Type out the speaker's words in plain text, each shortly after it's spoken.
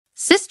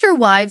Sister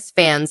Wives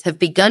fans have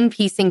begun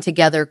piecing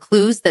together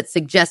clues that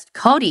suggest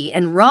Kody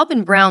and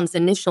Robyn Brown's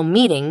initial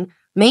meeting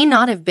may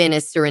not have been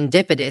as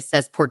serendipitous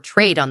as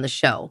portrayed on the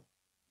show.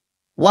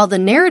 While the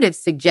narrative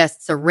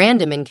suggests a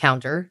random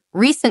encounter,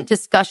 recent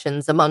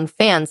discussions among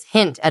fans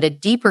hint at a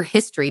deeper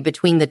history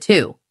between the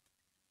two.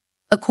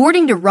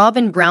 According to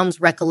Robyn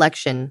Brown's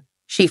recollection,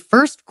 she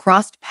first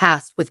crossed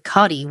paths with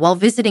Kody while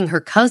visiting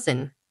her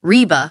cousin,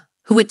 Reba,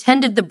 who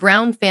attended the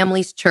Brown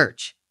family's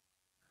church.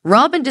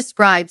 Robyn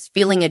describes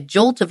feeling a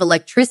jolt of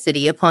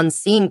electricity upon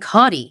seeing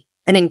Kody,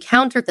 an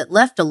encounter that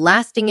left a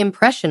lasting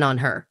impression on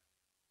her.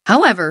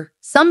 However,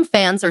 some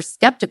fans are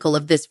skeptical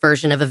of this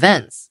version of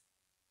events.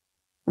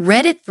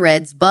 Reddit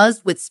threads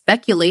buzzed with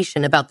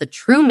speculation about the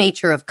true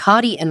nature of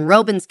Kody and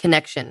Robyn's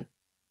connection.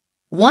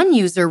 One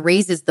user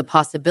raises the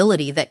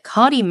possibility that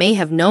Kody may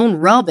have known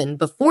Robyn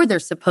before their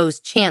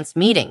supposed chance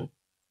meeting.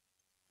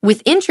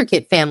 With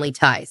intricate family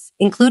ties,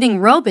 including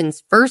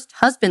Robyn's first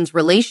husband's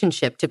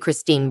relationship to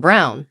Christine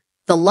Brown,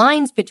 the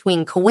lines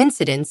between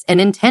coincidence and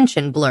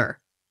intention blur.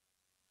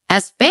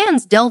 As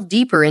fans delve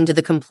deeper into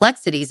the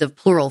complexities of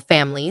plural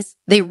families,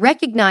 they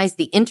recognize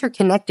the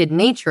interconnected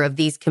nature of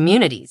these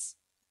communities.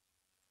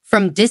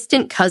 From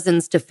distant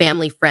cousins to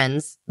family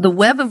friends, the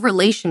web of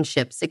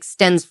relationships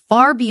extends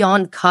far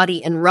beyond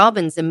Kody and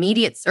Robyn's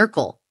immediate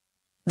circle.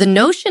 The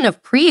notion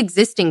of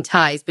pre-existing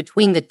ties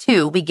between the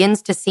two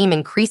begins to seem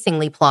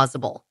increasingly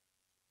plausible.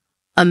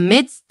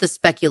 Amidst the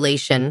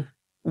speculation,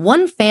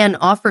 one fan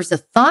offers a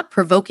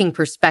thought-provoking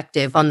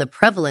perspective on the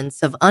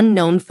prevalence of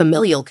unknown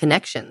familial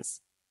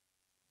connections.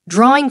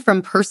 Drawing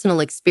from personal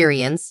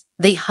experience,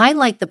 they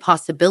highlight the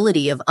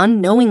possibility of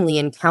unknowingly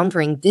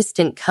encountering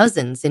distant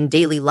cousins in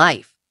daily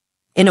life.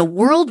 In a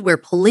world where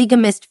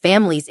polygamist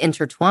families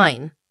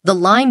intertwine, the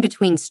line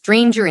between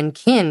stranger and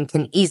kin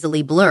can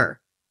easily blur.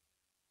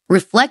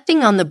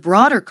 Reflecting on the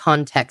broader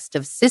context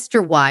of Sister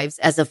Wives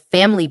as a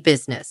family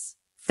business,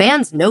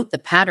 fans note the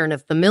pattern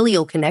of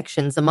familial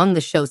connections among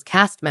the show's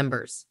cast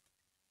members.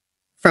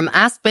 From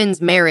Aspen's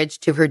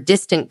marriage to her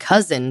distant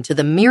cousin to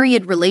the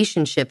myriad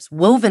relationships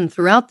woven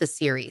throughout the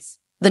series,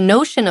 the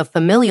notion of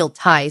familial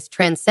ties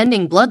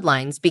transcending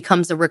bloodlines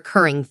becomes a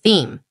recurring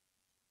theme.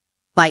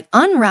 By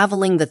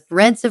unraveling the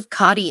threads of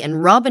Kody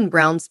and Robyn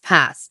Brown's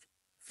past,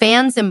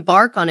 fans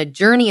embark on a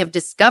journey of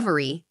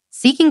discovery,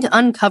 seeking to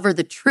uncover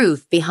the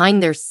truth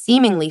behind their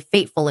seemingly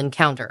fateful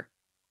encounter.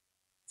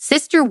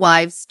 Sister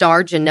Wives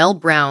star Janelle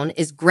Brown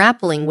is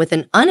grappling with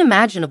an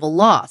unimaginable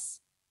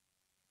loss.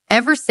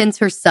 Ever since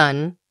her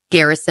son,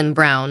 Garrison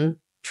Brown,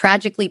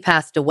 tragically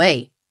passed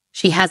away,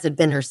 she hasn't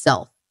been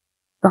herself.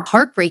 The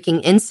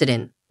heartbreaking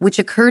incident, which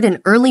occurred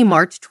in early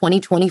March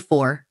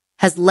 2024,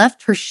 has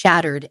left her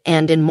shattered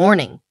and in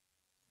mourning.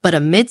 But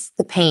amidst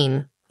the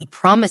pain, a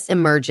promise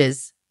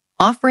emerges,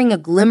 offering a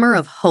glimmer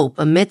of hope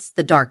amidst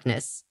the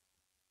darkness.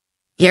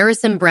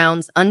 Garrison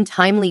Brown's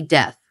untimely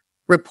death,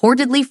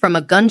 reportedly from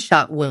a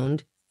gunshot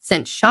wound,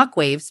 sent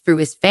shockwaves through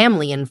his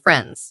family and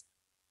friends.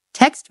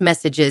 Text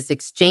messages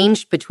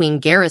exchanged between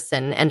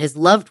Garrison and his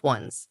loved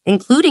ones,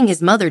 including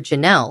his mother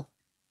Janelle,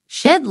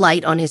 shed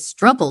light on his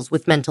struggles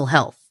with mental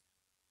health.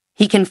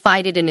 He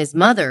confided in his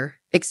mother,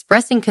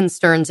 expressing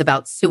concerns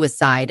about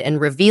suicide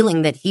and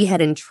revealing that he had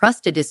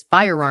entrusted his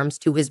firearms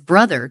to his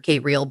brother,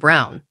 Gabriel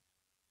Brown.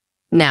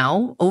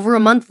 Now, over a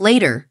month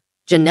later,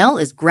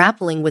 Janelle is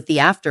grappling with the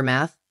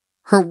aftermath,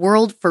 her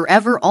world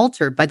forever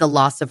altered by the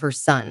loss of her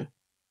son.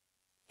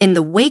 In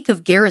the wake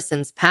of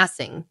Garrison's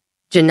passing,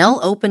 Janelle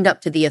opened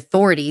up to the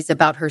authorities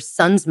about her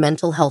son's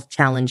mental health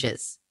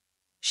challenges.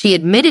 She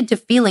admitted to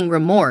feeling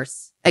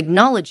remorse,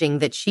 acknowledging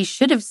that she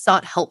should have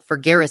sought help for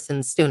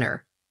Garrison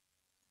sooner.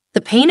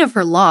 The pain of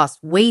her loss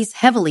weighs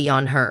heavily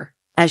on her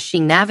as she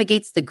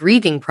navigates the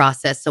grieving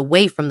process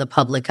away from the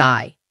public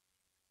eye.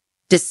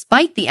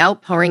 Despite the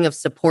outpouring of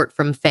support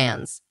from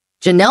fans,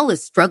 Janelle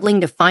is struggling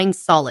to find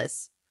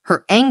solace,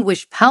 her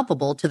anguish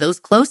palpable to those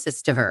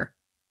closest to her.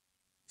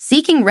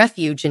 Seeking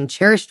refuge in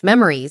cherished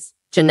memories,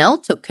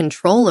 Janelle took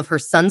control of her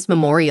son's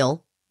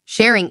memorial,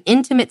 sharing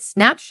intimate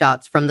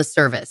snapshots from the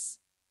service.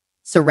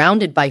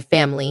 Surrounded by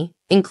family,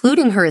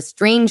 including her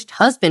estranged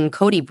husband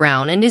Kody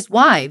Brown and his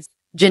wives,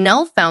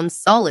 Janelle found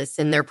solace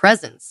in their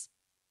presence.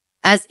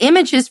 As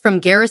images from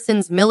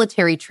Garrison's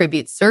military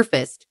tribute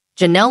surfaced,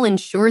 Janelle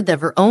ensured that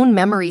her own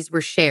memories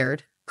were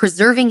shared,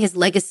 preserving his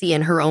legacy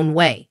in her own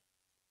way.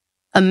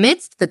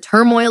 Amidst the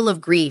turmoil of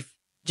grief,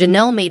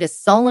 Janelle made a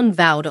solemn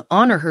vow to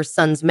honor her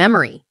son's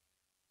memory.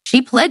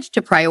 She pledged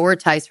to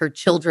prioritize her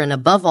children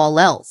above all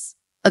else,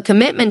 a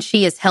commitment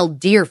she has held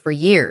dear for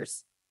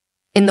years.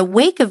 In the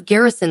wake of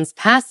Garrison's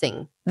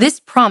passing, this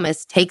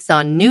promise takes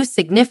on new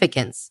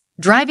significance,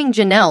 driving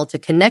Janelle to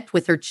connect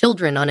with her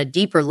children on a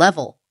deeper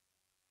level.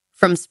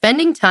 From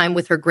spending time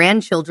with her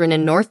grandchildren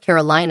in North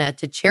Carolina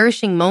to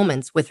cherishing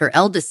moments with her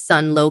eldest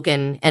son,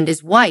 Logan, and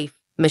his wife,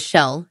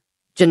 Michelle,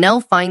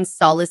 Janelle finds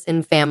solace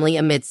in family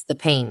amidst the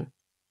pain.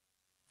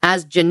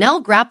 As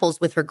Janelle grapples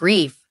with her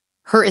grief,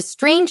 her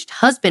estranged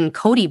husband,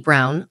 Kody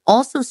Brown,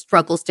 also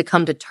struggles to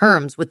come to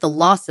terms with the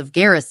loss of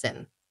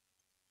Garrison.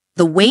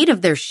 The weight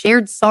of their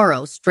shared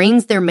sorrow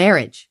strains their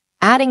marriage,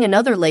 adding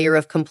another layer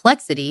of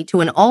complexity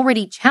to an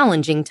already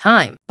challenging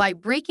time. By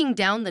breaking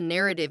down the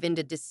narrative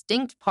into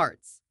distinct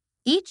parts,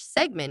 each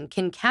segment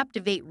can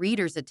captivate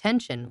readers'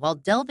 attention while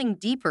delving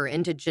deeper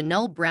into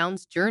Janelle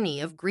Brown's journey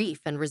of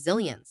grief and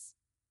resilience.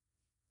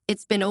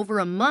 It's been over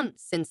a month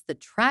since the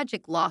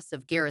tragic loss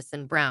of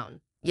Garrison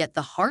Brown, yet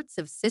the hearts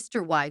of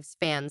Sister Wives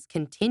fans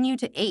continue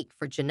to ache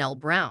for Janelle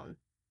Brown.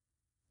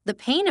 The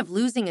pain of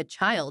losing a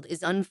child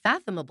is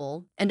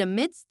unfathomable, and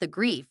amidst the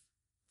grief,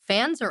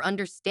 fans are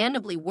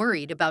understandably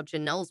worried about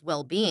Janelle's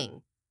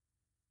well-being.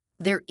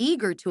 They're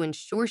eager to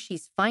ensure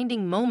she's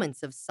finding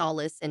moments of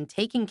solace and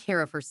taking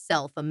care of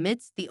herself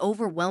amidst the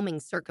overwhelming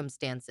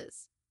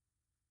circumstances.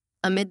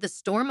 Amid the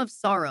storm of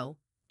sorrow,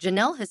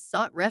 Janelle has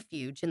sought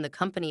refuge in the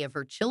company of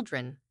her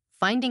children,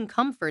 finding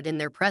comfort in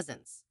their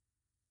presence.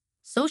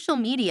 Social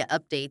media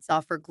updates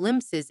offer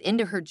glimpses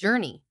into her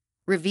journey,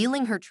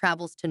 revealing her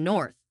travels to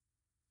North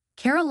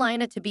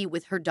Carolina to be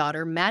with her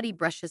daughter Maddie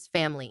Brush's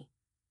family.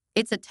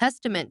 It's a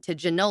testament to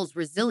Janelle's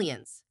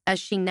resilience as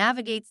she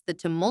navigates the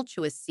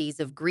tumultuous seas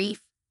of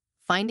grief,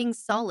 finding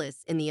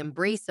solace in the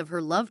embrace of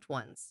her loved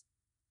ones.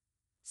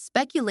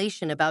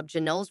 Speculation about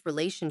Janelle's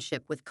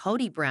relationship with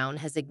Kody Brown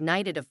has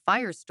ignited a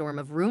firestorm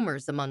of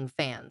rumors among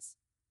fans.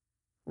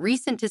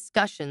 Recent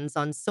discussions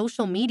on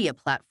social media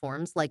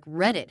platforms like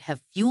Reddit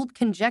have fueled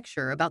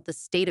conjecture about the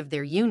state of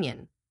their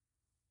union.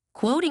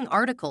 Quoting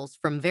articles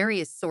from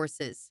various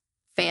sources,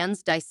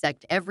 fans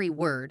dissect every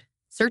word,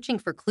 searching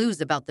for clues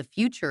about the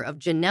future of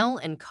Janelle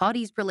and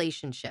Kody's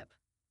relationship.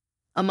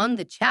 Among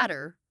the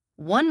chatter,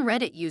 one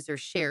Reddit user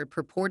shared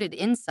purported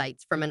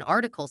insights from an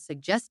article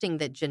suggesting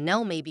that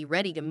Janelle may be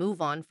ready to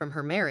move on from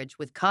her marriage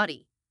with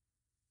Kody.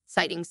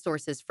 Citing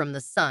sources from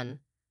The Sun,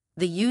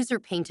 the user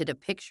painted a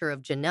picture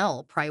of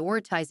Janelle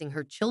prioritizing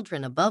her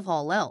children above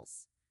all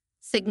else,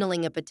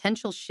 signaling a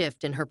potential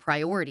shift in her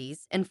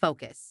priorities and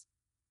focus.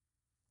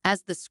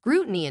 As the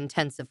scrutiny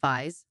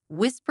intensifies,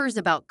 whispers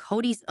about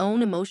Kody's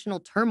own emotional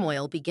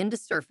turmoil begin to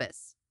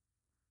surface.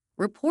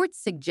 Reports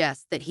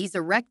suggest that he's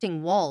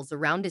erecting walls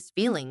around his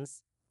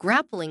feelings,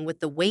 grappling with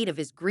the weight of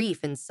his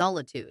grief and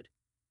solitude.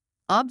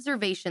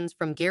 Observations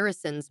from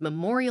Garrison's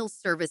memorial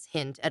service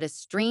hint at a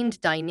strained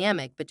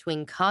dynamic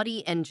between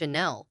Kody and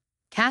Janelle,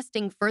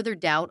 casting further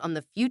doubt on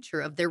the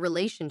future of their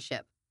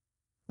relationship.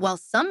 While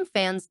some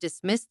fans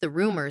dismiss the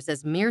rumors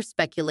as mere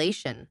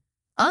speculation,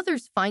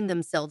 others find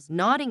themselves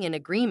nodding in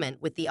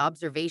agreement with the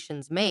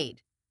observations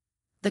made.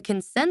 The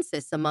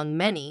consensus among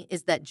many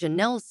is that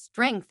Janelle's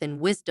strength and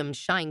wisdom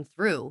shine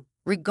through,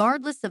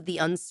 regardless of the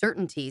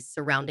uncertainties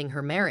surrounding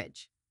her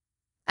marriage.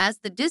 As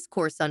the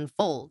discourse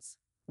unfolds,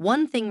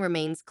 one thing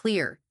remains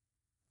clear.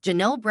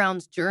 Janelle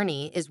Brown's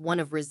journey is one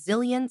of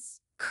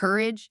resilience,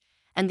 courage,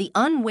 and the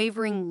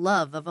unwavering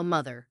love of a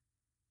mother.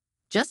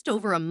 Just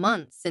over a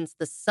month since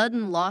the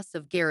sudden loss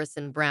of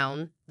Garrison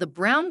Brown, the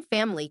Brown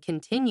family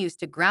continues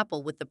to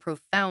grapple with the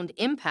profound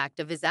impact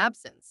of his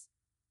absence.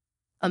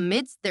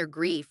 Amidst their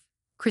grief,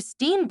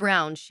 Christine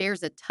Brown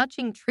shares a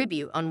touching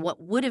tribute on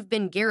what would have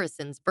been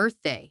Garrison's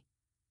birthday.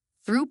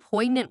 Through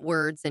poignant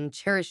words and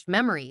cherished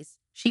memories,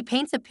 she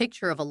paints a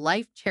picture of a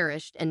life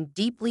cherished and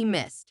deeply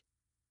missed.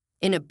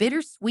 In a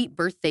bittersweet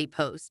birthday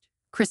post,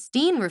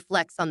 Christine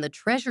reflects on the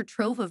treasure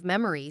trove of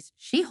memories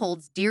she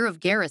holds dear of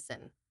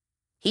Garrison.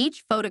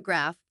 Each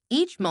photograph,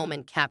 each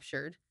moment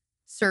captured,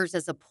 serves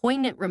as a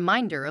poignant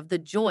reminder of the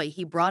joy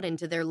he brought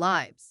into their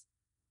lives.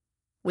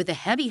 With a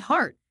heavy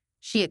heart,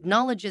 she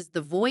acknowledges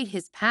the void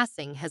his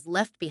passing has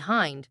left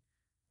behind,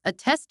 a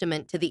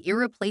testament to the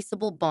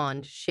irreplaceable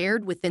bond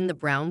shared within the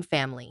Brown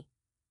family.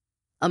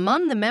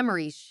 Among the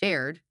memories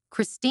shared,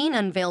 Christine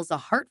unveils a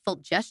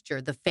heartfelt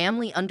gesture the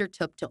family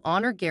undertook to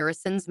honor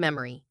Garrison's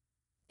memory.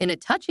 In a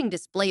touching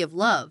display of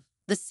love,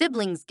 the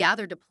siblings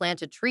gather to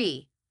plant a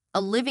tree, a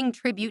living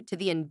tribute to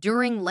the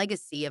enduring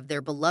legacy of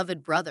their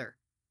beloved brother.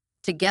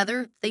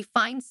 Together, they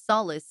find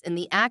solace in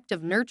the act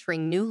of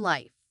nurturing new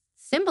life,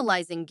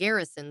 symbolizing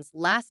Garrison's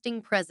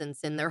lasting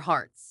presence in their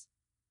hearts.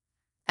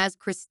 As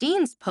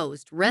Christine's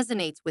post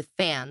resonates with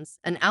fans,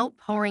 an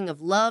outpouring of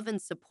love and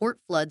support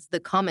floods the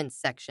comments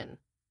section.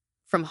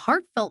 From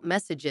heartfelt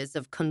messages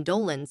of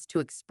condolence to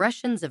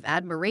expressions of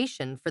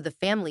admiration for the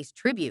family's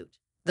tribute,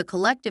 the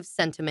collective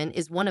sentiment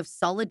is one of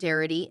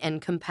solidarity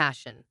and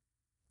compassion.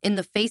 In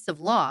the face of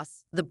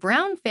loss, the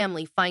Brown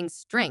family finds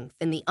strength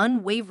in the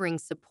unwavering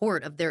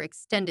support of their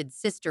extended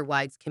Sister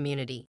Wives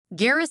community.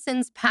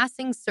 Garrison's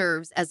passing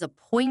serves as a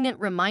poignant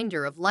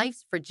reminder of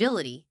life's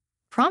fragility,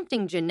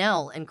 prompting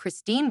Janelle and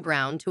Christine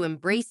Brown to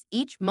embrace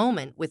each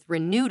moment with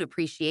renewed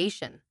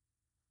appreciation.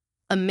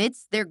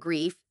 Amidst their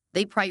grief,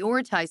 they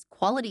prioritize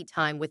quality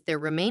time with their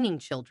remaining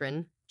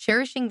children,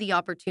 cherishing the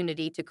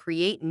opportunity to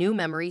create new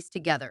memories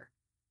together.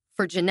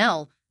 For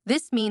Janelle,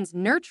 this means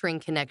nurturing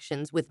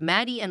connections with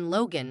Maddie and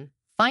Logan,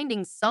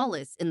 finding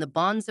solace in the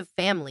bonds of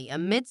family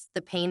amidst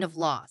the pain of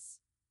loss.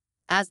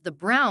 As the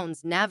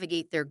Browns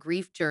navigate their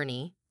grief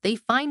journey, they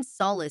find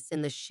solace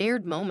in the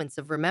shared moments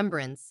of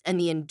remembrance and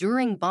the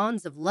enduring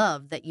bonds of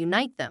love that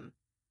unite them.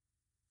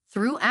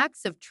 Through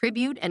acts of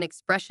tribute and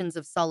expressions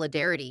of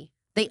solidarity,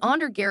 They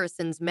honor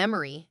Garrison's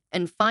memory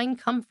and find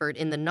comfort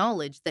in the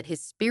knowledge that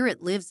his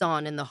spirit lives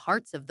on in the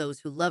hearts of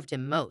those who loved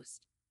him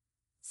most.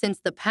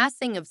 Since the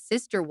passing of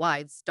sister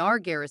wives Star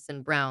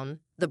Garrison Brown,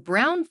 the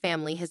Brown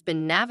family has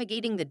been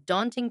navigating the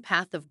daunting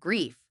path of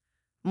grief,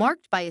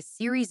 marked by a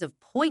series of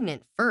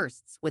poignant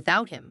firsts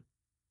without him.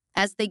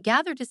 As they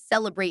gather to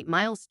celebrate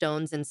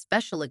milestones and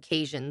special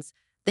occasions,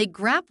 they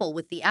grapple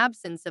with the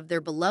absence of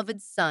their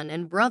beloved son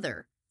and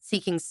brother,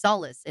 seeking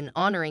solace in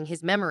honoring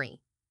his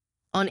memory.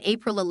 On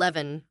April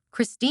 11,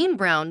 Christine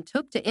Brown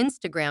took to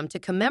Instagram to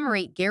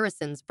commemorate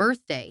Garrison's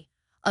birthday,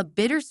 a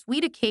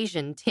bittersweet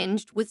occasion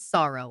tinged with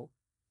sorrow.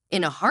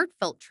 In a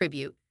heartfelt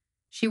tribute,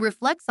 she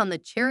reflects on the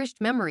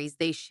cherished memories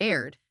they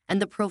shared and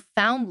the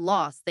profound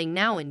loss they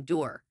now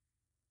endure.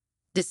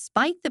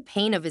 Despite the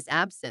pain of his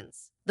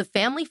absence, the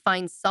family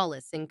finds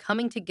solace in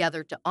coming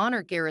together to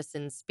honor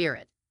Garrison's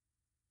spirit.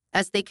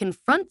 As they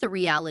confront the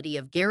reality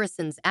of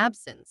Garrison's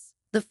absence,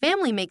 the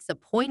family makes a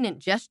poignant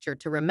gesture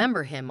to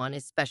remember him on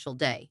his special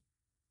day.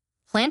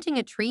 Planting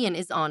a tree in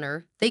his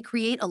honor, they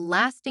create a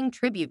lasting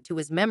tribute to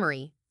his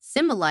memory,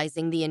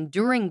 symbolizing the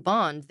enduring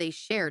bond they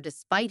share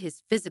despite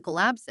his physical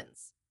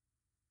absence.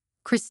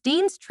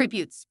 Christine's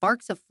tribute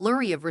sparks a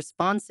flurry of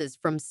responses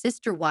from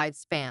Sister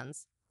Wives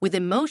fans, with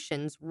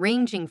emotions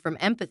ranging from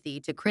empathy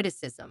to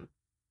criticism.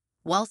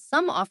 While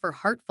some offer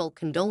heartfelt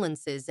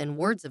condolences and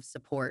words of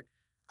support,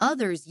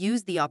 others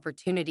use the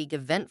opportunity to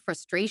vent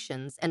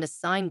frustrations and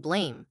assign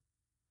blame.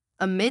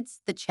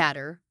 Amidst the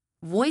chatter,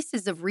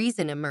 voices of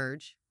reason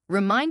emerge,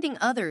 reminding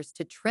others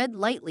to tread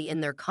lightly in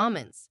their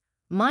comments,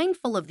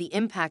 mindful of the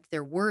impact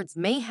their words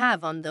may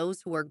have on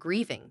those who are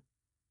grieving.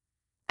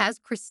 As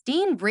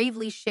Christine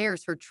bravely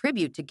shares her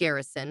tribute to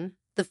Garrison,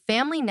 the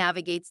family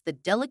navigates the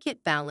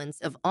delicate balance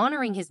of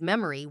honoring his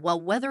memory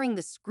while weathering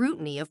the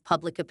scrutiny of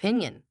public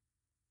opinion.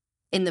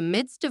 In the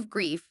midst of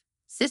grief,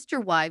 Sister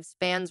Wives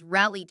fans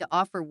rally to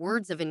offer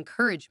words of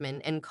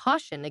encouragement and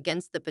caution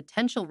against the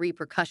potential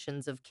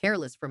repercussions of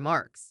careless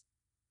remarks.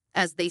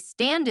 As they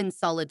stand in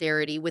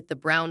solidarity with the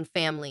Brown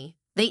family,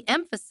 they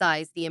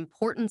emphasize the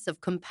importance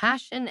of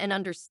compassion and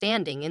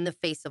understanding in the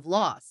face of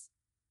loss.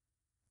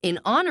 In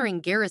honoring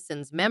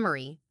Garrison's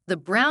memory, the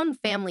Brown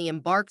family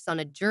embarks on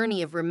a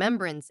journey of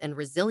remembrance and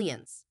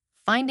resilience,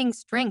 finding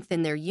strength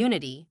in their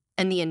unity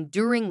and the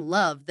enduring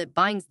love that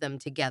binds them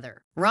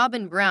together.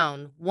 Robyn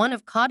Brown, one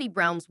of Kody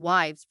Brown's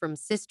wives from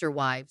Sister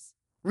Wives,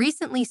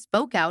 recently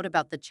spoke out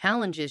about the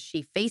challenges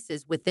she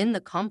faces within the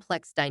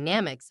complex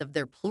dynamics of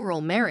their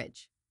plural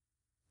marriage.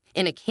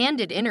 In a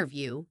candid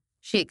interview,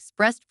 she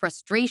expressed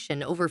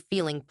frustration over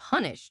feeling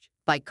punished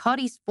by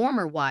Kody's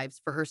former wives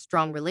for her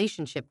strong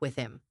relationship with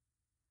him.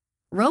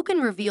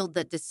 Robyn revealed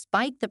that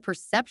despite the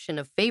perception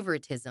of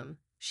favoritism,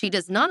 she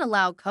does not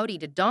allow Kody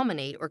to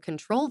dominate or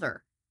control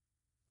her.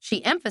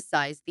 She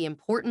emphasized the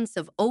importance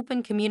of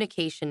open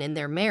communication in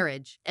their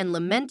marriage and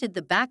lamented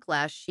the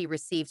backlash she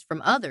receives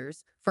from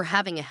others for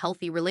having a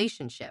healthy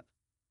relationship.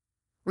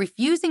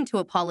 Refusing to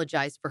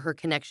apologize for her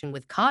connection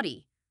with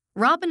Kody,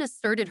 Robyn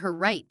asserted her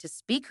right to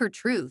speak her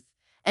truth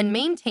and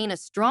maintain a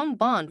strong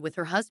bond with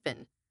her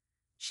husband.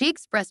 She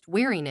expressed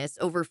weariness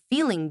over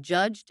feeling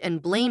judged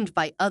and blamed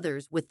by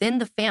others within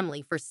the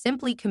family for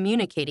simply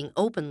communicating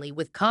openly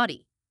with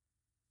Kody.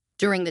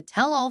 During the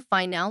tell-all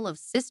finale of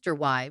Sister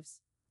Wives,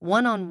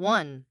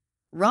 One-on-One,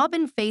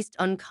 Robyn faced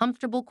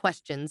uncomfortable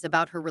questions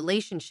about her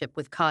relationship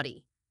with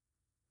Kody.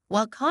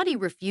 While Kody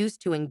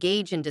refused to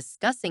engage in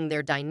discussing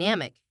their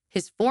dynamic,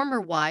 his former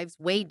wives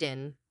weighed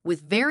in,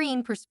 with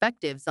varying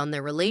perspectives on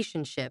their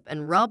relationship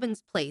and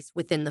Robyn's place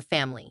within the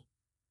family.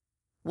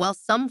 While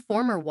some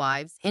former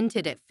wives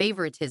hinted at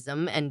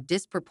favoritism and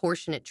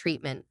disproportionate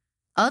treatment,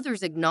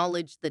 others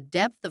acknowledged the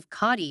depth of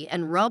Kody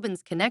and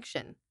Robyn's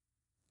connection.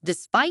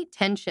 Despite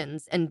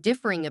tensions and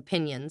differing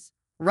opinions,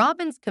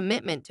 Robyn's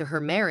commitment to her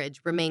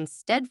marriage remains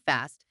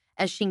steadfast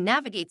as she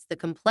navigates the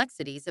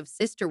complexities of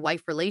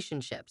sister-wife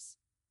relationships.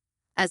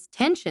 As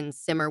tensions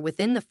simmer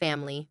within the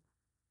family,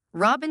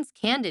 Robyn's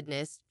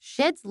candidness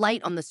sheds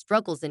light on the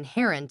struggles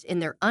inherent in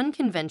their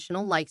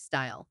unconventional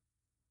lifestyle.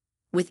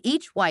 With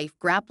each wife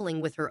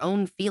grappling with her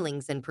own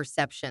feelings and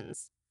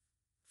perceptions,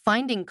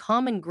 finding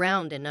common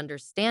ground and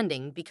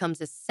understanding becomes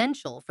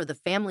essential for the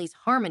family's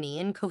harmony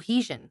and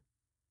cohesion.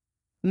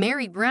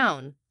 Meri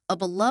Brown, a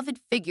beloved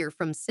figure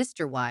from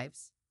Sister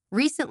Wives,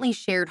 recently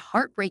shared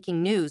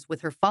heartbreaking news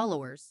with her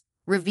followers,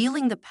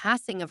 revealing the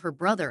passing of her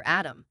brother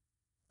Adam.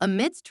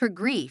 Amidst her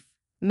grief,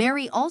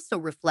 Meri also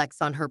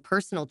reflects on her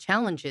personal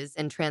challenges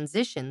and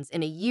transitions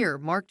in a year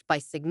marked by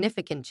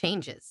significant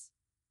changes.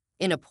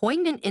 In a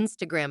poignant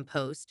Instagram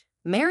post,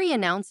 Meri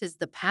announces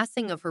the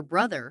passing of her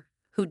brother,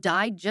 who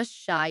died just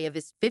shy of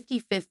his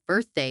 55th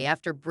birthday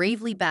after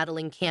bravely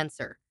battling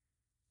cancer.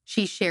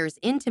 She shares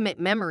intimate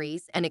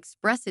memories and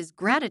expresses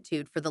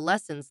gratitude for the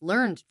lessons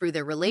learned through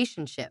their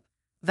relationship,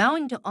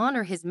 vowing to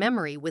honor his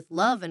memory with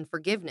love and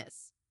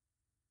forgiveness.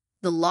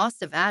 The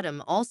loss of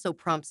Adam also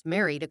prompts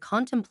Meri to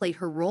contemplate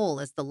her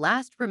role as the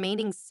last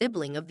remaining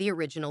sibling of the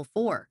original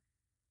four.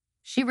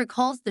 She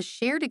recalls the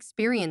shared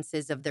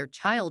experiences of their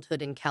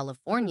childhood in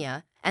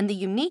California and the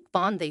unique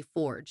bond they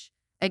forged,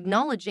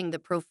 acknowledging the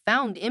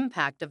profound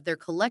impact of their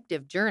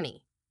collective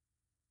journey.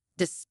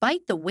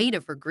 Despite the weight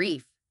of her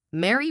grief,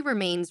 Mary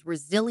remains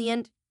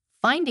resilient,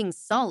 finding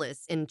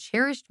solace in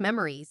cherished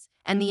memories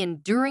and the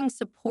enduring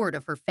support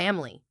of her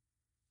family.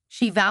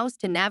 She vows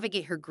to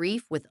navigate her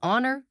grief with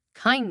honor,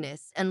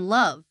 kindness, and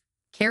love,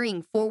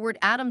 carrying forward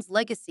Adam's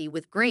legacy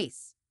with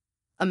grace.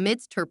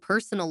 Amidst her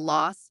personal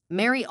loss,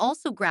 Mary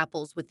also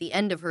grapples with the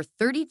end of her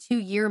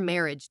 32-year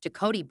marriage to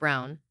Kody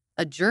Brown,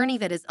 a journey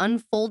that has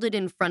unfolded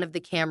in front of the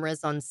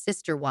cameras on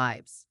Sister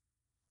Wives.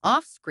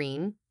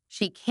 Off-screen,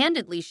 she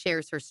candidly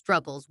shares her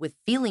struggles with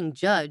feeling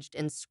judged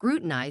and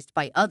scrutinized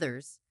by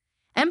others,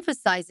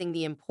 emphasizing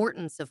the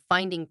importance of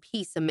finding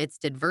peace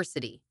amidst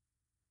adversity.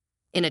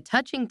 In a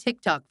touching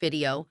TikTok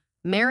video,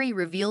 Mary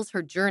reveals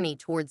her journey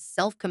towards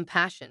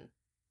self-compassion,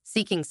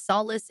 seeking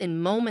solace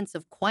in moments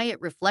of quiet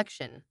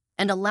reflection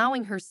and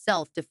allowing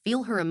herself to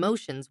feel her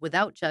emotions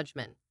without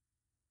judgment.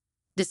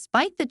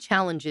 Despite the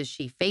challenges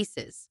she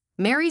faces,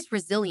 Mary's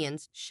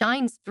resilience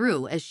shines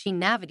through as she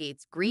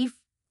navigates grief,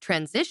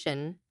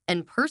 transition,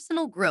 and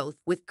personal growth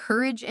with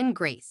courage and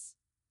grace.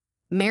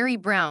 Mary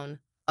Brown,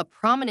 a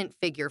prominent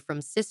figure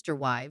from Sister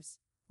Wives,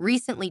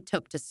 recently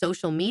took to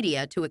social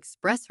media to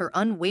express her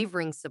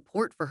unwavering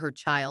support for her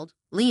child,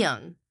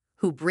 Leon,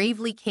 who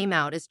bravely came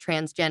out as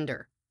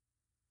transgender.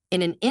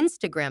 In an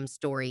Instagram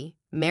story,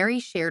 Mary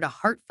shared a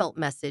heartfelt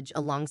message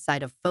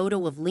alongside a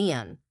photo of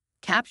Leon,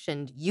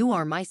 captioned, "You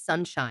are my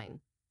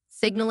sunshine,"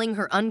 signaling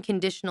her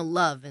unconditional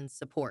love and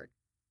support.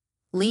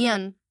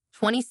 Leon,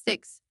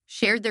 26,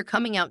 shared their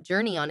coming out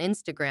journey on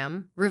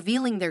Instagram,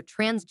 revealing their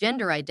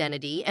transgender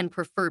identity and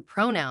preferred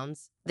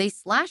pronouns. They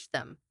slashed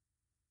them.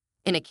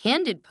 In a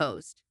candid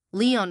post,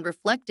 Leon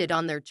reflected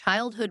on their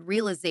childhood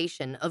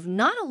realization of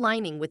not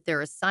aligning with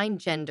their assigned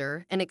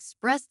gender and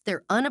expressed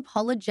their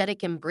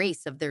unapologetic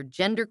embrace of their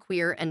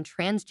genderqueer and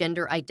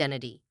transgender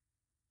identity.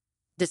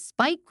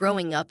 Despite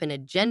growing up in a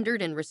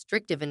gendered and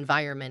restrictive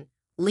environment,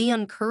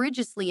 Leon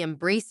courageously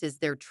embraces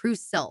their true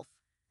self,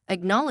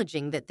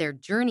 acknowledging that their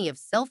journey of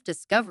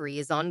self-discovery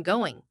is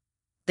ongoing.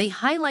 They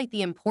highlight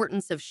the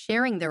importance of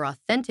sharing their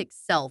authentic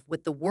self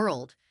with the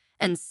world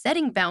and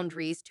setting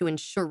boundaries to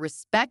ensure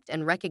respect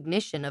and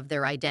recognition of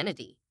their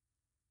identity.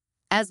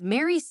 As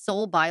Mary's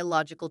sole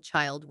biological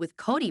child with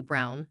Kody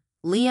Brown,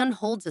 Leon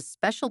holds a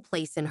special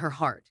place in her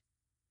heart.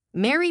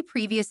 Mary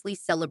previously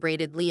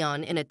celebrated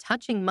Leon in a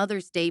touching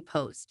Mother's Day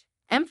post,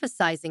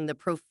 emphasizing the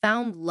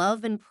profound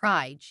love and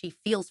pride she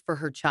feels for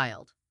her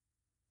child.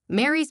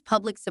 Mary's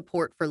public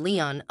support for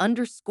Leon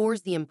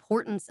underscores the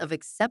importance of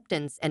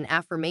acceptance and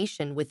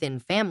affirmation within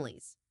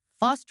families,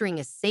 fostering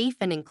a safe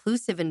and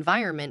inclusive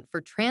environment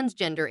for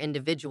transgender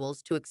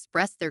individuals to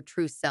express their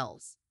true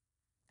selves.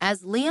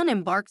 As Leon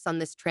embarks on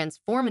this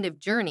transformative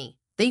journey,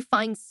 they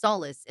find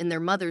solace in their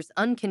mother's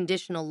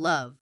unconditional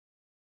love,